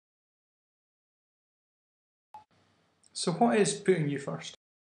So what is Putting You First?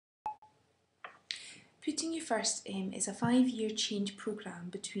 Putting You First is a 5-year change programme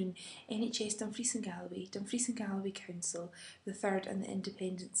between NHS Dumfries and Galloway Council, the Third and the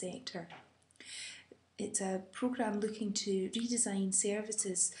independent sector. It's a programme looking to redesign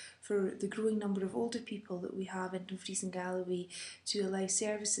services for the growing number of older people that we have in Dumfries and Galloway to allow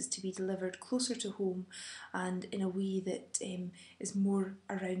services to be delivered closer to home and in a way that is more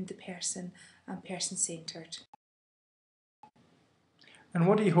around the person and person-centred. And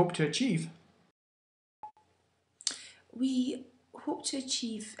what do you hope to achieve? We hope to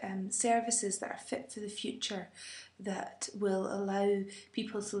achieve services that are fit for the future, that will allow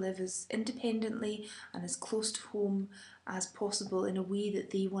people to live as independently and as close to home as possible in a way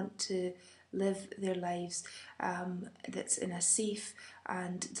that they want to live their lives, that's in a safe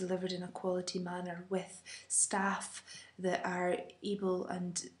and delivered in a quality manner, with staff that are able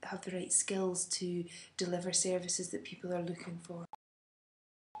and have the right skills to deliver services that people are looking for.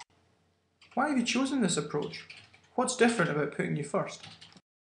 Why have you chosen this approach? What's different about Putting You First?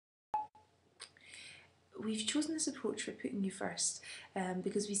 We've chosen this approach for Putting You First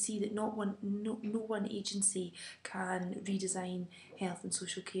because we see that no one agency can redesign health and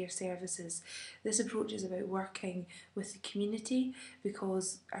social care services. This approach is about working with the community,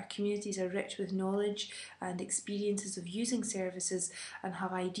 because our communities are rich with knowledge and experiences of using services and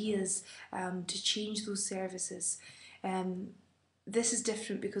have ideas to change those services. This is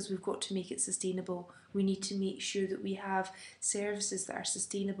different because we've got to make it sustainable. We need to make sure that we have services that are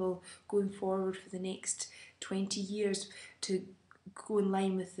sustainable going forward for the next 20 years to go in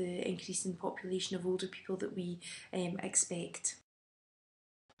line with the increasing population of older people that we expect.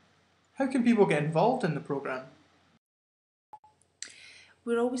 How can people get involved in the programme?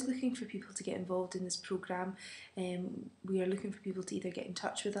 We're always looking for people to get involved in this programme. We are looking for people to either get in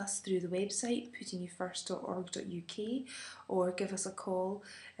touch with us through the website puttingyouFirst.org.uk, or give us a call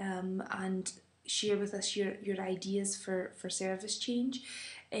and share with us your ideas for service change.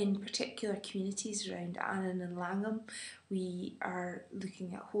 In particular communities around Annan and Langham, we are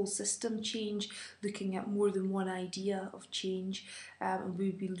looking at whole system change, looking at more than one idea of change, and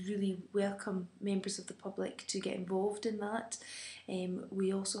we would really welcome members of the public to get involved in that.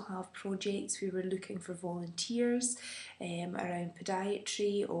 We also have projects where we're looking for volunteers around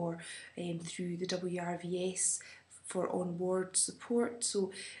podiatry or through the WRVS for on-ward support.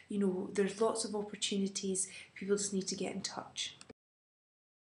 So, there's lots of opportunities. People just need to get in touch.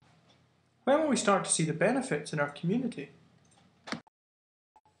 When will we start to see the benefits in our community?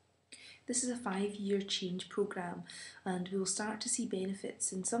 This is a 5-year change programme, and we will start to see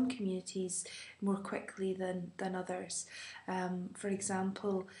benefits in some communities more quickly than others. For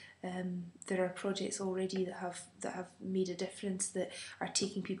example, there are projects already that have made a difference, that are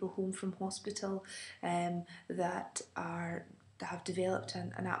taking people home from hospital, that have developed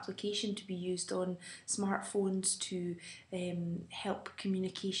an application to be used on smartphones to help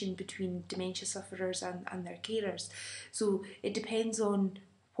communication between dementia sufferers and their carers. So it depends on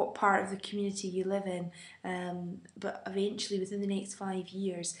what part of the community you live in, but eventually within the next 5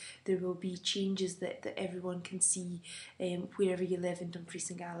 years there will be changes that everyone can see wherever you live in Dumfries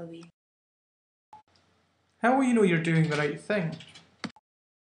and Galloway. How will you know you're doing the right thing?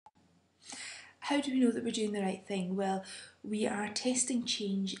 How do we know that we're doing the right thing? Well, we are testing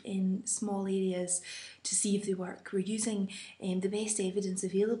change in small areas to see if they work. We're using the best evidence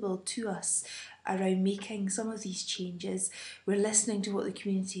available to us around making some of these changes. We're listening to what the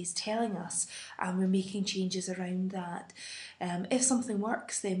community is telling us, and we're making changes around that. If something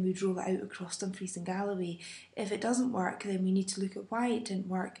works, then we'd roll it out across Dumfries and Galloway. If it doesn't work, then we need to look at why it didn't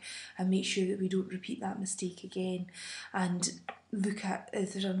work and make sure that we don't repeat that mistake again, and look at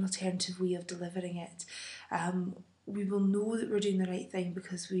if there's an alternative way of delivering it. We will know that we're doing the right thing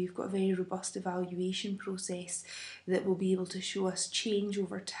because we've got a very robust evaluation process that will be able to show us change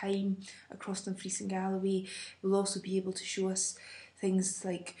over time across Dumfries and Galloway. Will also be able to show us things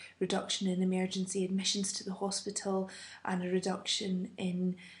like reduction in emergency admissions to the hospital and a reduction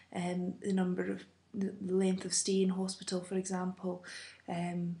in the length of stay in hospital, for example.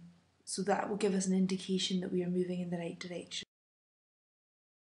 So that will give us an indication that we are moving in the right direction.